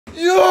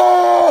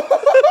Yo!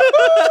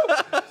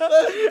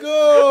 Let's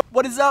go!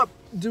 What is up,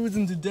 dudes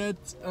and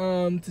dudettes?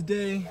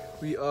 Today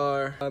we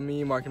are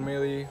me, Mark and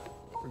Maylee.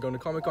 We're going to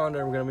Comic-Con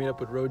and we're gonna meet up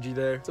with Roji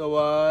there.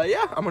 So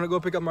yeah, I'm gonna go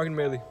pick up Mark and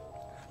Maylee.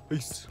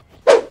 Peace.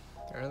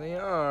 There they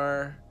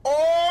are.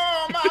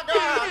 Oh my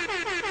god!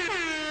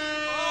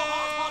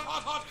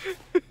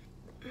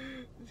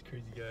 This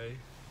crazy guy.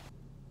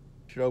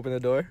 Should I open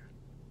the door?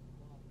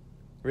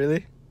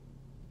 Really?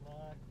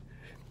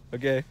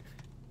 Okay.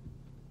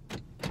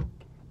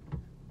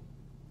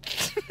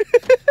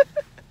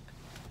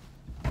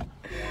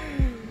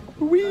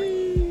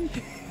 Wee.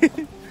 Do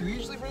we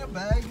usually bring a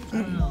bag? I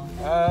don't know.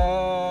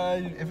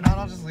 If not,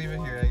 I'll just leave it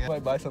here, I guess. I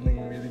might buy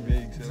something really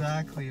big. So.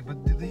 Exactly,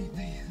 but they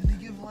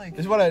give like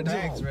This is what I do.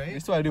 bags, right?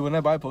 This is what I do. When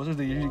I buy posters,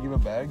 they usually give a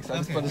bag. So I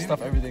just Okay, put the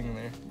stuff, everything in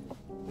there.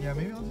 Yeah,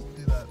 maybe I'll just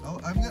do that.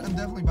 I'm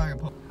definitely buying a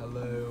poster.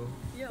 Hello.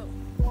 Yo,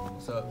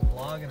 What's up?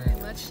 Vlogging pretty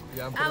it. much.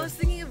 Yeah, I'm I was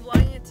thinking of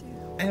vlogging it too.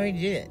 I already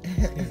did it.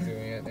 He's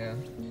doing it, yeah.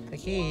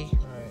 Okay.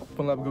 Alright.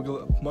 Pulling up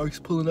Google. Mark's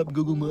pulling up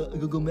Google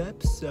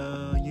Maps.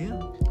 Yeah.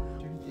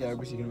 Yeah,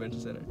 RBC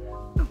Convention Center.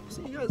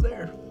 See you guys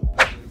there.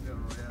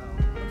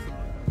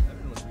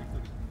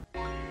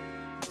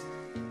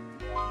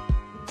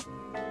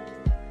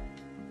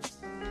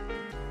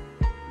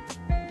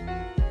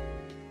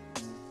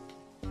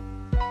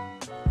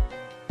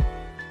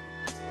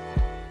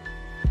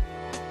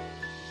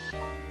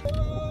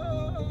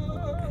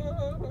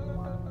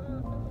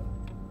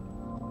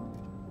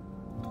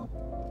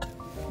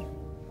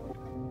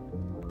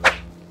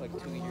 Like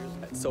 2 years.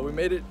 So we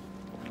made it.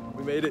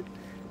 We made it.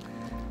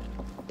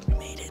 We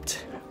made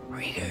it. We're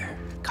here.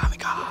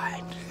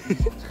 Comic-Con.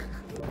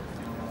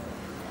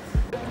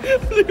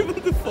 Look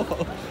at the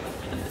fall.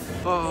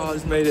 Oh,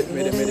 just made it.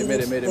 Made it.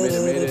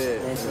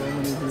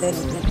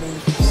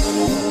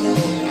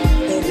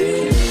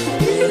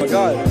 Oh my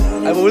god.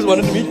 I've always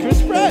wanted to meet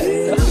Chris Pratt. I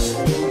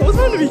always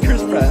wanted to meet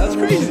Chris Pratt. That's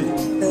crazy.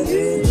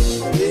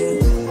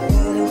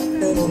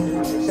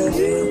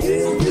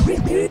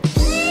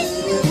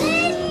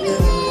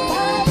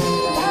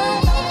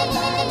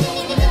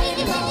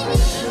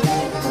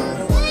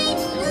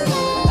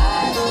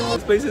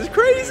 This place is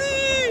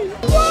crazy!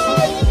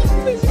 What?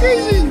 This is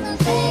crazy!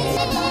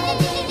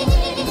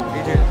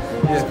 Adrian,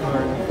 Yeah.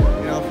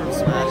 you know, from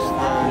Smash,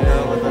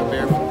 with the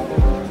bear.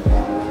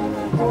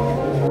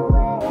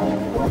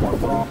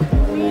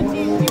 Do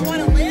you want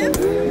to live?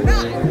 No.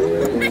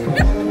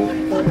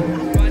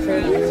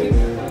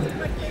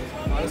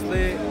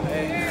 Honestly,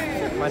 hey,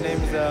 my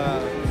name's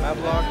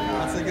Mavlog.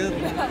 That's a good.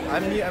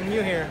 I'm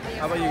new here.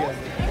 How about you guys?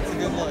 It's a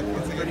good look.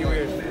 It's a good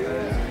weird.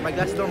 My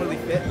glasses don't really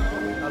fit.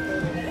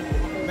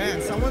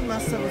 Man, someone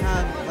must have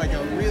had like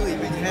a really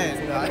big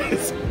head. That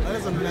is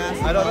a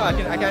massive. I don't know. I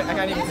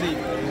can't even see.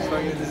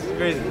 This is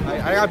crazy.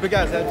 I got big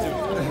ass head too.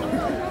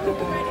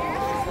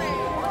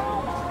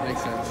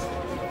 Makes sense.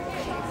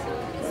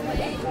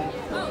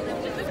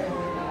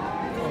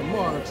 Oh,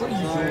 Mark, what are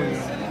you doing?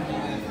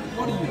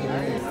 What are you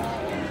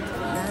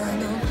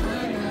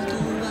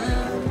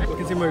doing? Look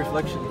and see my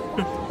reflection.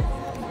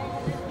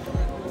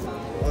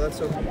 Oh, that's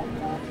so cool.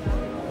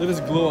 Look at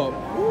this glow up.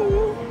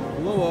 Woo,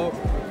 glow up.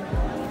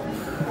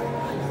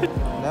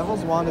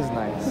 Neville's wand is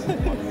nice.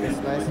 It's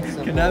nice and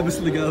simple. Cannabis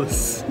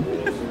legalis.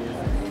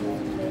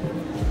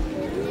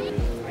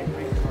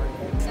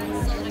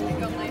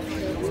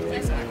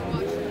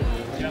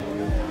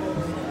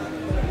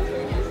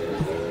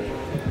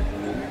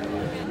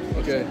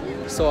 Okay,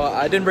 so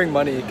I didn't bring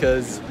money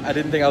because I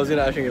didn't think I was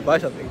gonna actually buy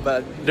something,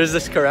 but there's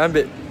this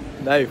karambit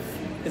knife.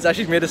 It's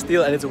actually made of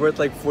steel and it's worth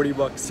like 40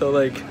 bucks. So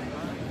like,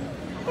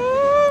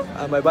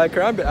 I might buy a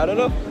karambit. I don't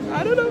know.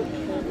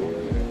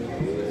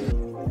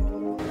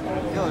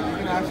 Yo, you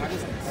can actually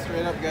just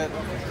straight up get.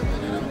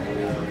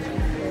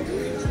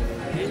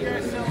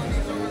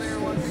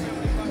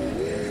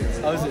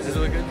 How is it? Does it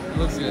look good? It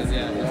looks good,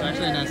 yeah. It's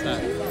actually a nice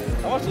hat.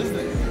 How much is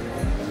this?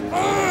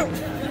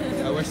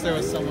 I wish there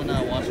was someone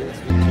watching this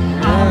video.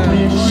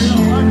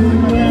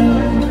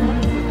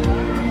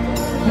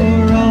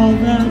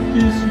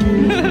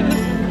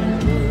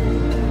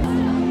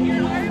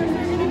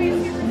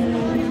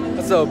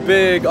 That's a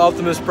big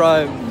Optimus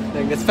Prime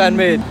thing. It's fan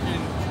made.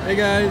 Hey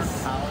guys.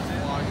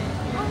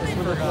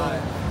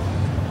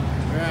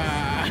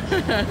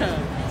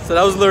 So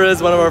that was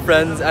Lourdes, one of our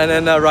friends, and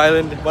then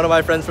Ryland, one of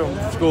my friends from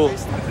school.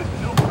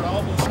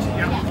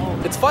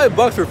 It's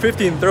 $5 for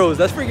 15 throws.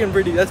 That's freaking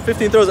pretty. That's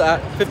 15 throws,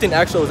 15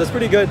 axe throws. That's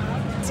pretty good.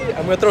 Let's see,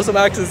 I'm gonna throw some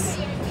axes.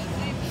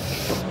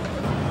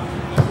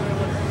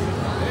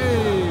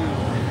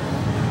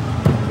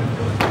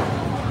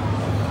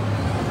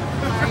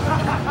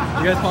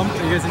 You guys pumped?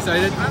 Are you guys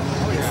excited? You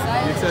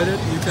excited?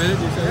 You excited?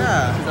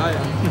 Yeah. Because I am.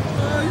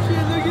 Oh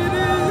shit, look at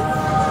this!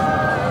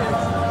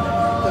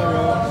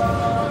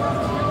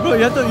 Bro,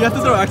 you have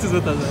to throw axes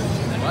with us.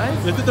 Right?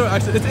 What? You have to throw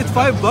axes. It's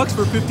 $5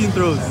 for 15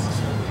 throws.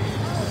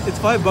 It's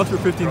 $5 for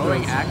 15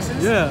 Throwing throws.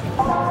 axes? Yeah.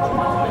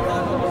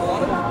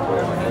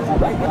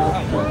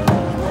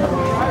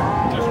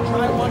 Just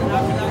try one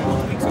after that,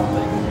 you'll think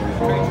something.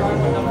 Try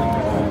one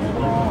after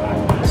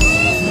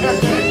that.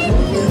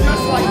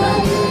 Just like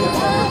that.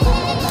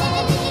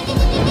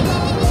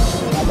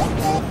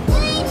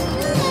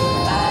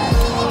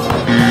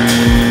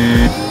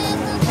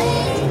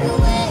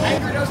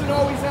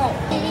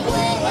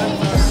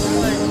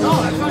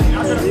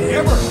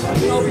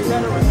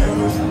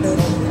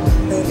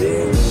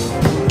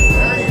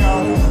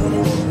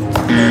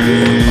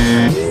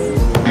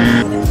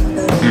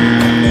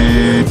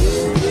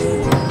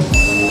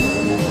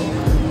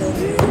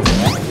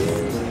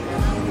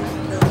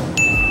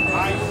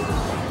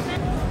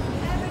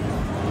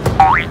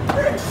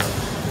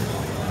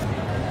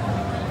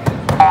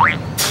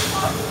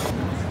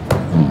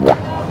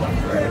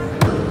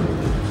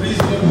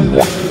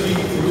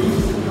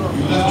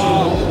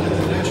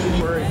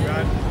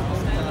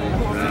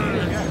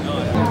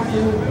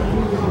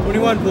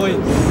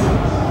 Points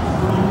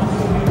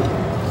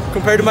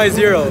compared to my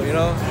 0, you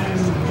know?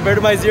 Compared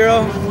to my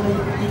 0,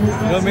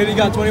 you know, maybe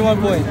got 21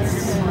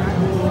 points.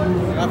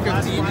 Got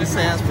 15, just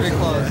saying that's pretty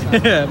close.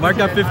 Yeah, Mark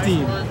got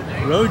 15.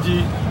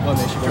 Roji. Oh,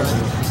 man, she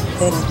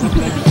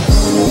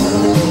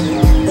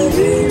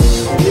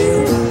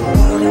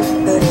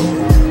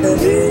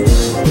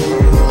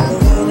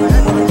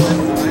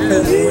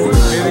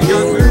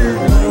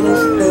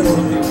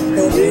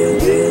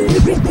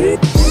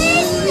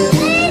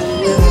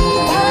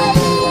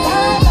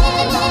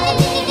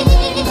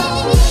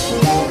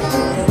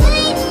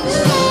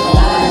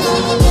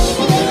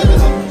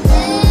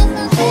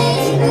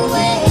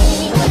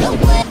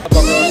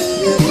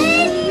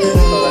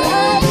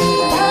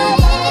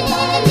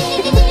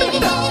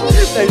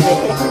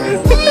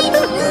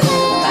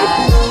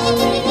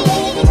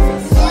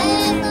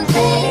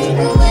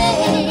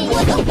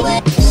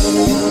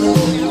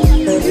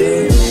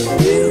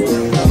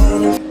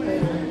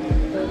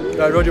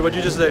Roger, what'd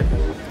you just say?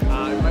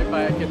 I might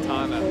buy a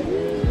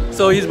katana.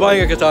 So he's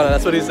buying a katana,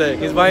 that's what he's saying.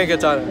 He's buying a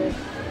katana.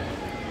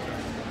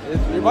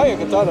 You're buying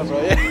a katana,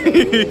 bro. Yeah.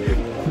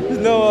 there's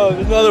no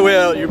other way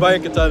out. You're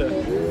buying a katana.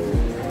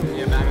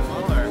 You back as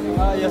well,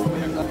 or? Yes,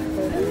 ma'am.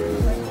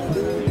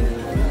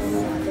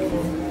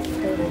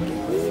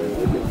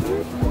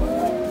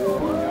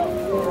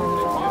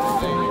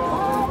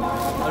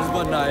 I just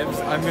bought knives.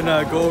 I'm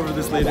gonna go over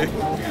this later.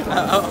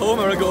 At home,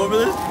 I'm gonna go over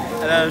this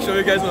and I'll show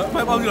you guys what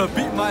my mom's gonna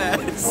beat my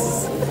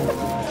ass.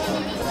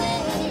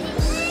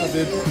 I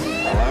did.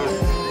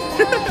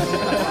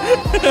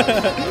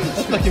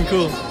 That's fucking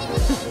cool.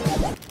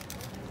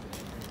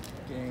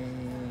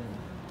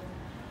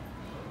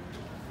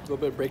 A little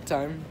bit of break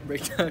time.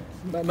 Break time.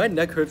 My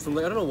neck hurts from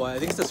like I don't know why. I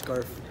think it's the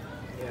scarf.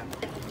 Yeah.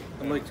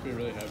 I'm like It's been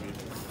really heavy.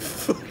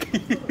 fuck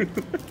you.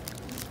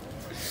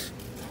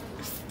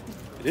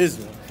 It is,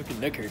 man. Fucking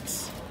neck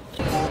hurts.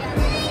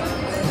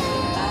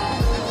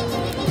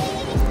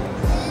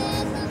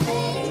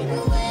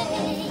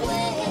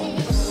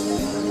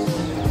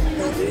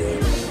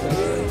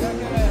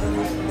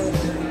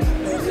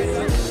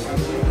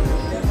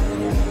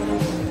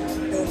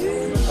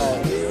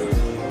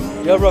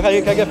 Yo, bro,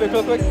 can I get fit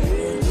real quick?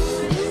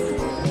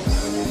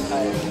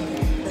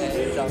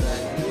 Hey, down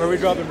there. Where are we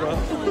dropping, bro?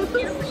 Here for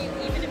you,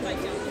 even if I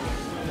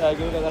don't. Yeah,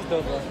 give me that. That's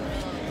dope, bro.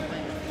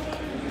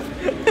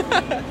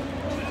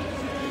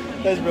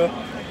 Thanks, bro.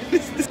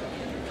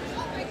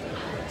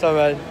 What's up,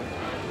 man?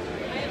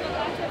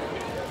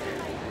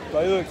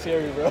 Bro, you look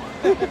scary, bro.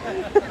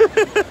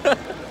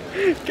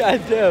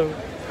 God damn.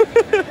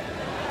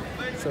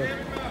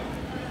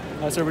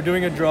 So we're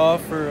doing a draw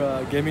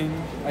for gaming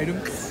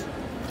items.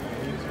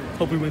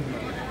 Hope we win.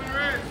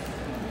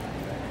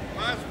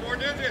 Last 4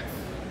 digits.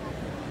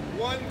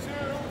 1, 2.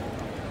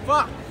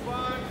 Fuck. 5,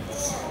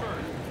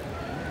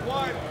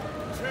 1, 2.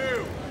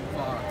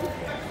 Fuck.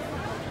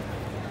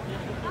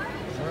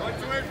 1,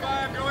 2, 8,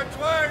 5. Going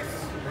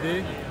twice.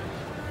 Ready?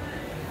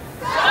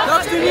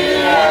 That's the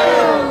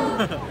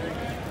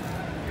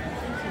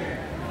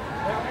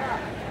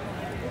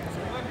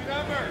Lucky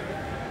number.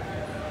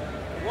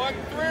 1,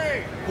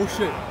 3. Oh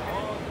shit.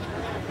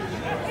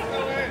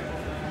 Still in.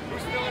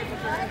 Who's still in?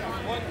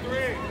 1,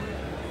 3.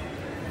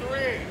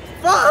 3.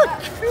 Fuck!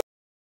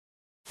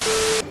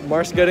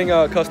 Mark's getting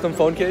a custom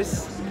phone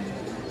case.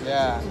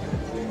 Yeah.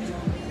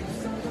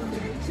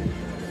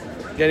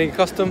 Getting a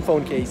custom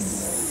phone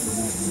case.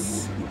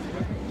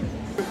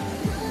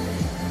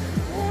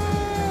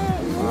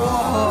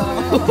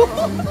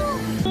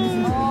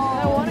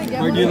 I want to get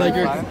Mark, one. do you like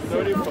your... I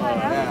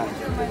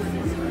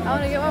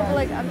want to get one, but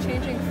like I'm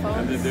changing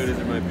phones. Thank you.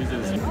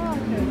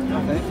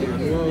 Thank you.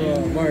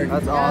 Whoa, Mark.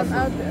 That's Yeah,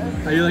 awesome.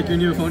 How you like your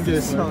new phone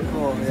case? So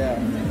cool, yeah.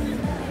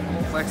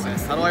 Flex it.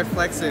 How do I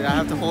flex it? I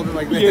have to hold it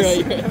like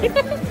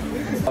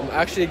this. I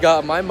actually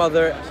got my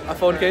mother a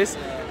phone case.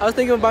 I was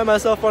thinking of buying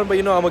myself one, but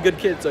you know I'm a good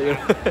kid, so you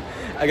know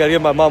I gotta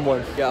give my mom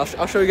one. Yeah,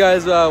 I'll show you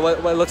guys what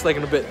it looks like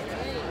in a bit.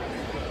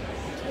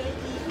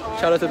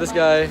 Shout out to this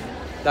guy,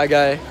 that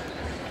guy.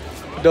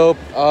 Dope.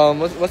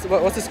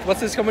 What's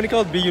this company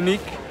called? Be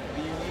Unique.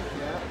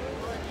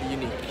 Be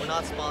unique. We're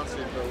not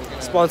sponsored, but we're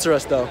gonna Sponsor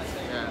us though,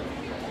 Yeah.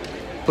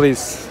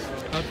 please.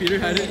 Peter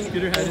had it.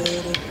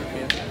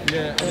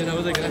 Yeah, and then I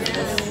was like, that's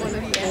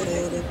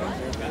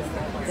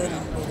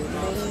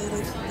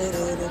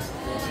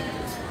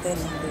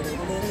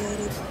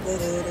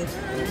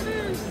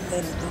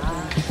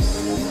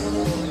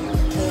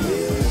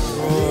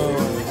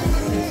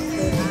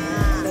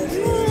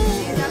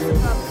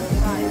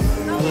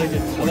I like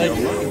it.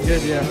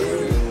 Good, yeah.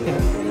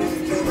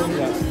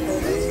 Yeah.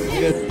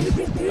 Good.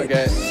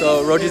 Okay,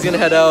 so Roji's gonna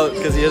head out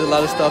because he has a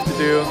lot of stuff to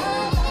do.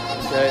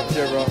 Okay,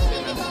 sure, bro.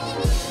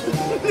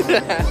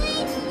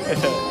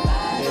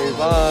 Okay,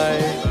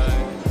 bye.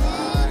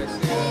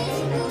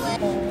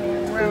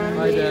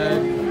 Bye,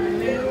 Dad.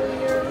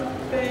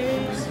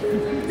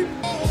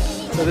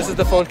 So this is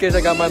the phone case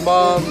I got my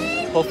mom,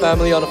 whole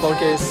family on a phone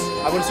case.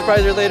 I'm gonna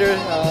surprise her later.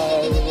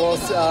 We'll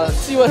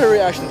see what her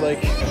reaction's like.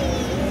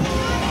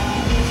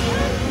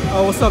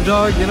 Oh, what's up,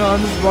 dog? You know,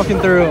 I'm just walking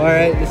through,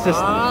 alright? It's just...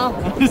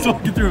 I'm just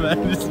walking through,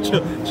 man. Just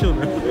chill,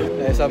 bro.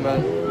 Hey, what's up,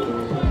 man?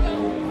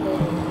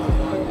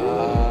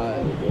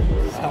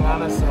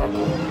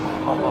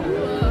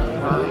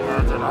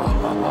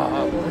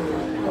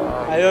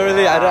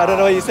 I don't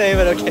know what you're saying,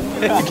 but okay.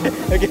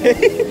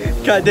 Okay.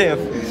 God damn.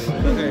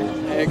 Okay.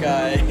 Hey,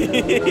 guys.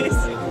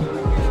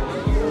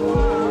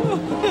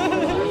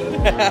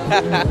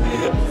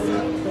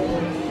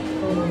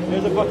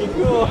 There's a fucking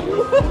cool.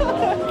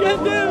 God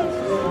damn.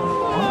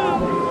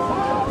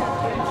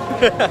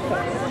 Hey,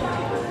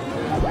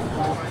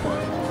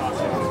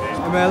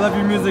 man, I love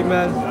your music,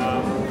 man.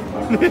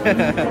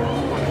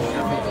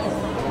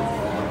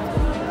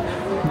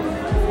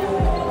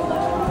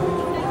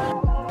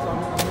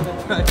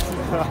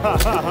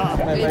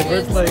 my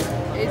bird's like...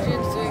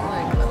 Adrian's doing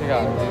like a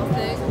paintball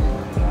thing.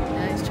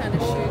 Now he's trying to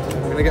shoot.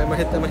 I'm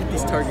gonna hit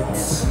these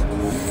targets.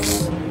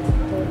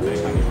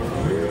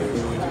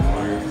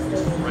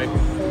 Right,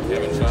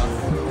 Kevin shot.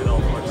 Hit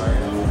all 4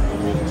 targets.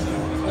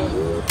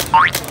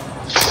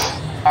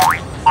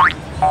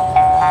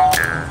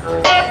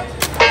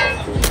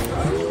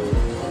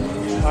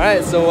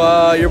 Alright,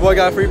 so your boy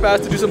got a free pass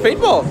to do some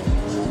paintball.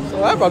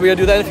 So I'm probably gonna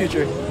do that in the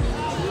future.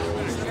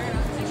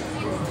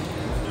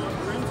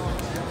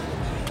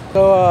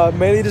 So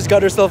Maylee just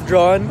got herself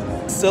drawn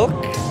silk.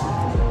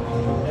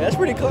 Yeah, that's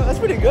pretty cool. That's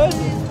pretty good.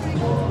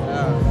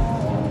 Yeah.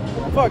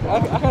 Fuck,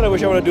 I kind of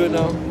wish I want to do it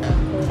now.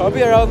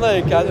 Probably around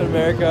like Captain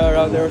America,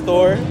 around there,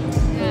 Thor,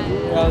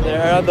 around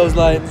there, around those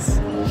lines.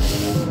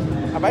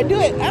 I might do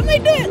it. I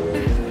might do it.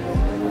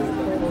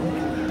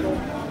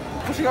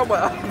 Pushing out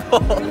my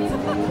eyeballs.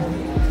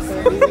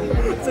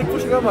 It's like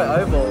pushing out my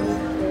eyeballs.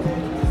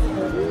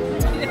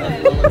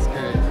 That looks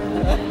great.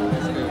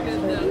 That's good.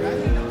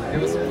 It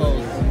was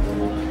close.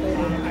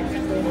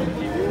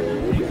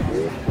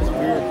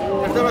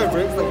 Every time I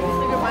break, it's like... It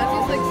reminds me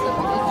of like some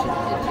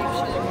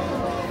Egyptian.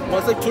 Well,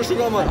 it's like pushing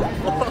on my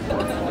eyeballs.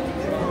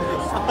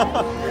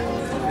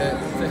 Okay,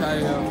 say hi,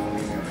 yo.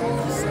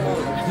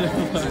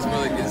 This is more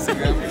like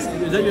Instagram or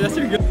something. That's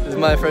your good. This is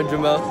my friend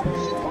Jamel.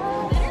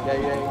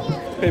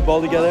 Yeah. Play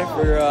ball together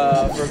for a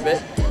bit.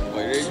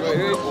 White Rage.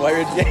 White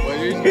Rage gang.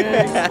 White Rage gang.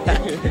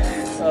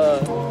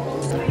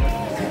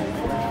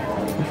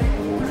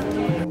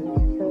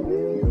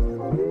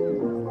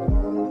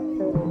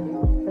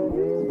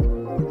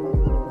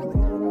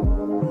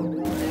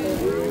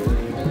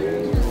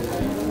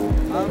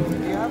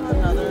 Do you have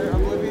another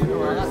Oblivion,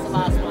 or that's the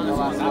last one? The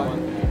last one.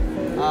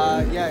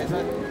 Yeah, is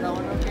that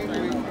one okay?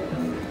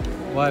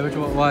 Why? Which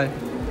one? Why?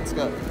 Let's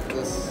go.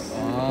 This.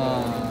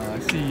 Ah, I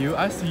see you.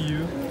 I see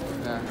you.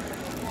 Yeah.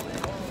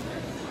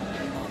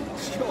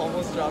 You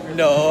almost dropped your.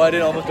 No, I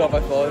didn't almost drop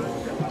my phone.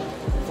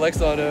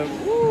 Flex on him.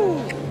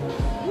 Woo!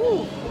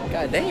 Woo!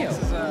 God damn.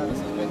 This has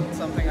been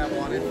something I've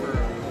wanted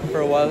For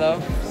a while now.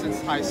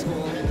 since high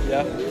school.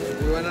 Yeah.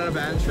 We went on a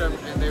band trip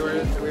and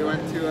we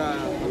went to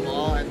a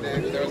mall and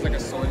there was like a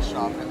sword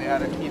shop and they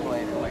had a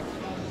keyblade and like,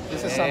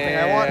 this is something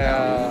I want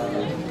now.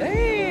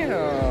 Damn.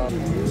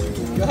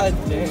 God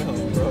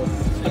damn, bro.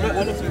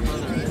 I just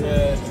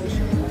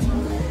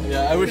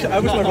yeah, I wish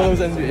my brother was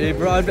NBA,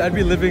 bro. I'd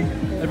be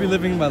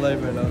living my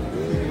life right now.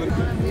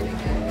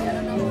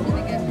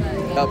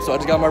 Yep, so I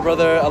just got my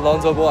brother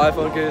Alonzo Ball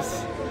iPhone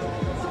case.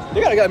 They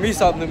gotta get me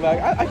something,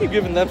 man. I keep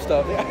giving them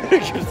stuff. They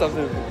gotta give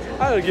something.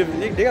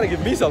 They gotta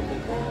give me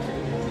something.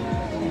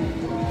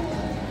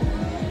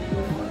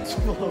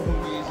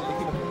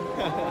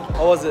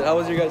 How was it? How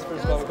was your guys'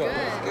 first Comic Con?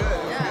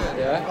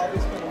 Yeah. Probably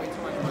spent way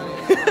too much money.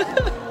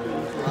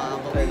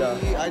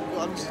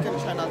 I'm just gonna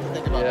try not to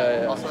think about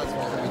it. Yeah. Also, that's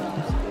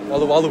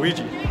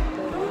Waluigi.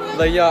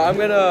 Like yeah, I'm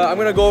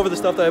gonna go over the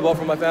stuff that I bought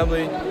for my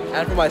family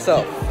and for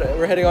myself.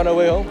 We're heading on our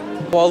way home.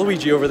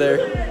 Waluigi over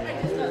there.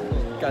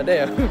 God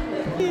damn.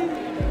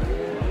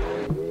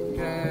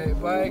 Okay,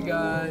 bye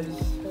guys.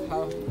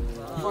 Have a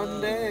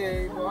fun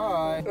day.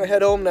 Bye. I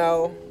head home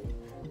now.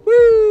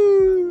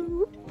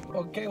 Woo!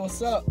 Okay,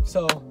 what's up?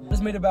 So,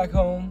 just made it back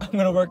home. I'm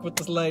gonna work with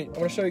this light. I'm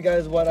gonna show you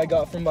guys what I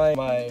got from my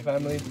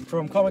family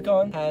from Comic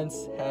Con.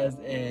 Hans has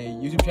a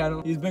YouTube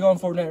channel. He's big on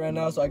Fortnite right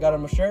now, so I got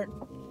him a shirt.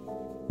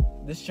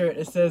 This shirt,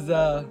 it says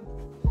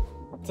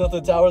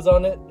Tilted Towers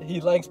on it.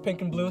 He likes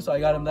pink and blue, so I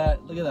got him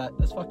that. Look at that,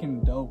 that's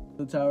fucking dope.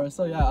 The tower.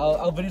 So yeah,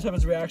 I'll videotape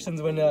his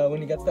reactions when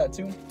he gets that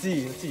too. Let's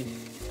see.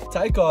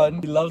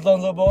 Tycon, he loves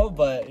Lonzo Ball,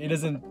 but he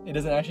doesn't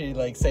actually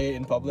like say it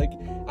in public.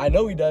 I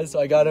know he does, so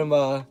I got him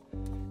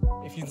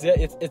if you see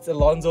it, it's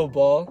Alonzo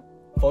Ball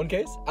phone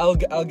case. I'll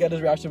get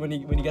his reaction when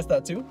he gets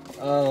that too.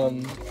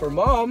 For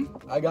mom,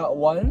 I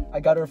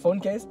got her phone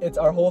case. It's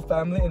our whole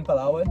family in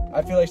Palawan.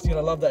 I feel like she's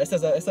gonna love that. It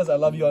says I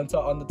love you on the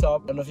top.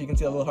 I don't know if you can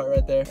see a little heart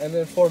right there. And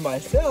then for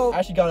myself, I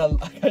actually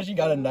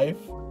got a knife.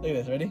 Look at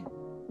this, ready?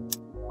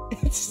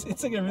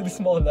 It's like a really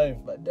small knife,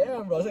 but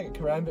damn bro, it's like a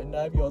karambit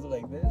knife. You hold it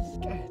like this.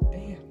 God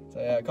damn. So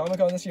yeah,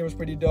 Comic-Con this year was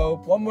pretty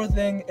dope. One more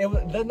thing,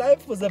 the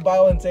knife was a buy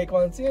one take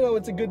one. So you know,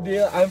 it's a good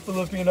deal. I'm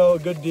Filipino,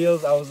 good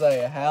deals. I was like,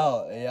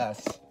 hell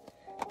yes.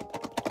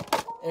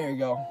 There you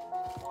go.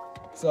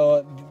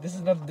 So this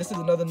is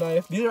another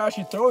knife. These are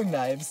actually throwing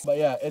knives, but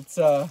yeah, it's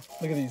look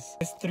at these.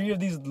 It's 3 of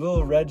these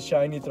little red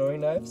shiny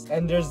throwing knives,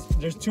 and there's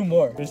 2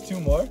 more. There's 2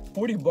 more.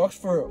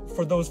 $40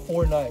 for those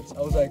 4 knives. I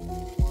was like,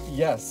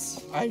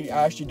 yes. I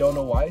actually don't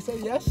know why I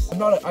said yes. I'm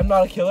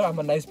not a killer. I'm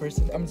a nice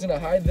person. I'm just gonna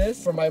hide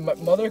this from my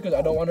mother because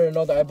I don't want her to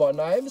know that I bought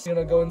knives. I'm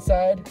gonna go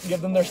inside,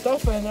 give them their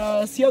stuff,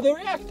 and see how they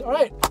react. All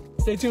right,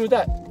 stay tuned with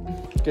that.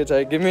 Okay,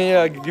 Ty, give me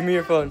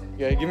your phone.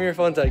 Yeah, give me your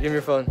phone, Ty. Give me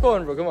your phone.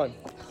 Phone, bro. Come on.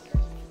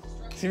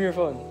 Give me your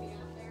phone.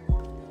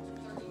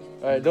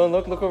 All right, don't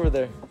look. Look over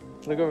there.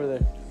 Look over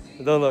there.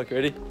 Don't look.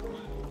 Ready?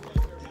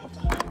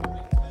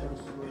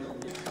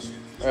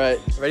 All right,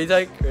 ready,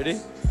 Ty? Ready?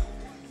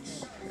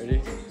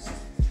 Ready?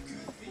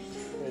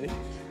 Ready?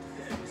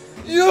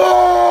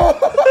 Yo!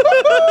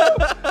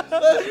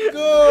 Let's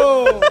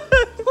go!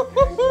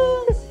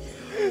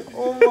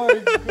 Oh my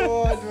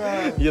god,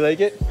 man. You like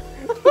it?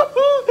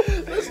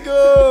 Let's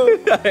go!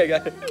 I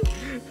got it.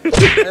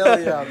 Hell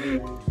yeah,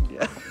 baby.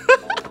 Yeah.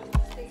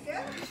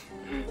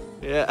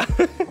 Yeah.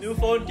 New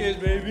phone case,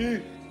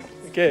 baby.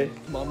 Okay.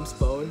 Mom's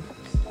phone.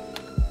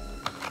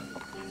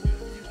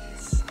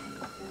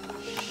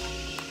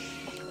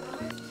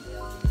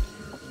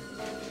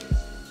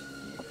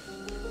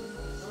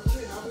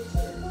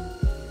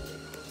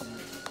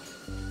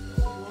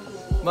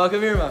 Ma,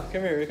 come here, Ma.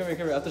 Come here. Come here.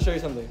 Come here. I have to show you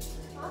something.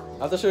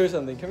 I have to show you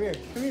something. Come here.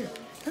 Come here.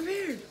 Come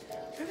here.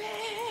 Come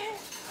here.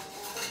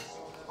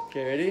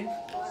 Okay, ready?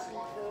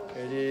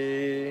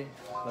 Ready.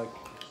 Look.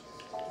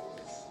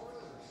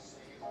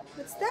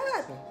 What's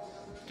that?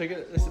 Take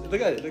it. Listen,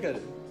 look at it. Look at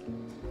it.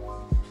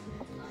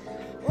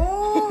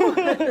 Oh!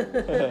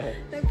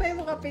 Nagpay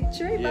mo ka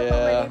picture? Yeah.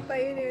 Papamali pa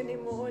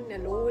yun mo.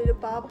 Nalulo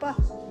papa.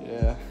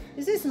 Yeah.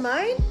 Is this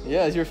mine?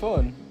 Yeah, it's your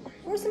phone.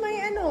 Where's my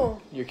ano?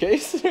 Your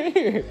case right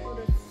here. Oh,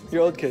 that's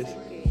Your old case.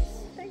 case.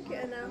 Thank you,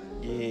 Anna.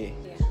 Yeah.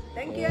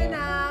 Thank you, Yeah.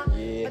 Anna.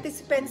 Yeah. But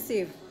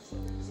expensive.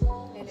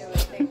 Anyway,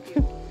 thank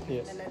you.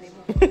 Yeah. Nalani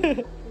mo.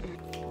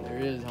 There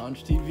it is,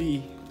 Hunch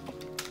TV.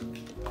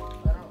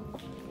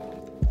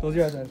 Close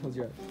your eyes, man. Close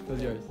your eyes.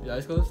 Close your eyes. Your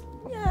eyes closed?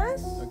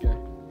 Yes. Okay.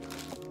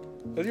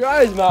 Close your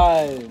eyes,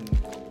 man.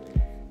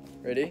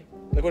 Ready?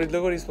 Look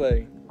what he's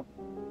playing.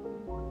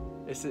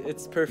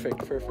 It's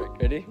perfect.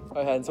 Ready?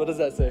 My hands. What does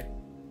that say?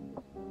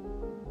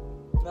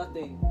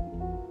 Nothing.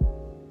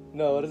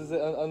 No. What does it say?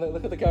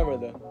 Look at the camera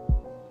though.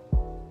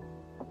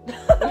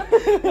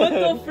 What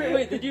the frick?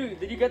 Wait, did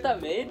you get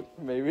that made?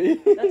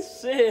 Maybe. That's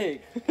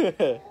sick.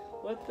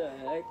 What the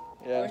heck?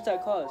 Yeah. How much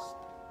that cost?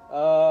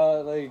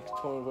 Like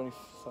 20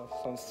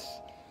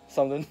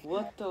 something.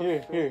 What the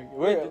Here. frick?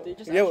 Wait. Did they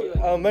just Yeah. actually,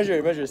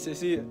 like, Measure.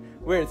 See.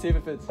 Wear it. See if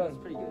it fits. That's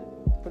pretty good.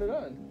 Put it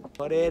on.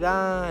 Put it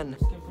on.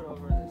 Just gonna put it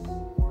over this.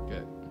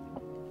 Okay.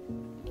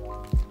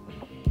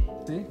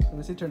 See? Let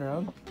me see. Turn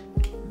around.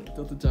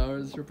 Delta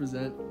Towers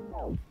represent.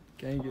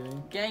 Gang.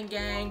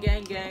 Gang.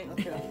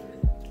 Okay.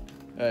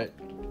 Alright.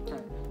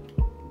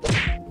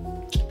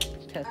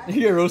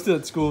 You get roasted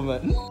at school,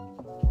 man.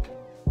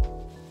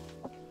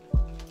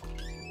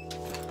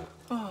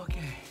 Oh,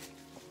 okay.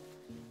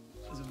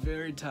 It was a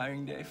very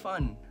tiring day.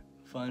 Fun,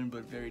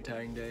 but very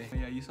tiring day.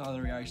 Yeah, you saw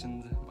the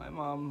reactions. My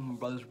mom, my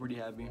brothers were pretty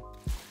happy.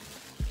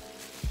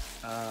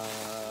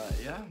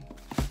 Yeah.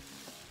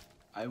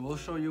 I will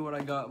show you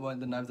what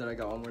the knives that I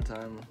got one more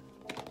time.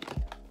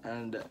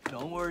 And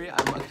don't worry,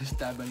 I'm not gonna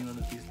stab anyone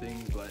with these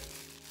things, but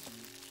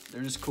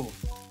they're just cool.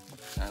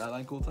 And I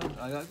like cool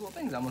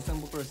things. I'm a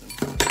simple person.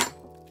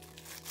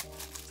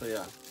 So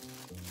yeah.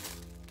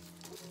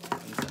 I'm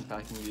just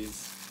unpacking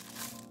these.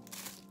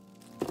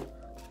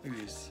 Look at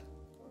these.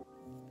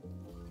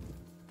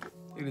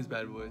 Look at these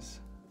bad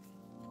boys.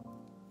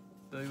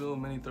 They're like little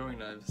mini throwing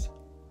knives.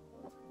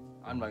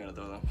 I'm not gonna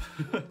throw them.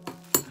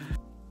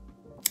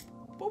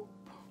 Boop.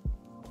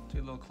 See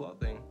a little claw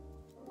thing.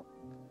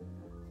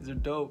 These are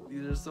dope.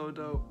 These are so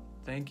dope.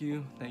 Thank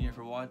you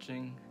for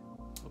watching.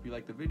 Hope you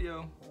liked the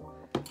video.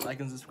 Like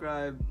and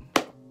subscribe.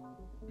 It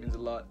means a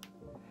lot.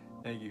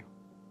 Thank you.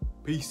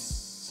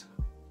 Peace.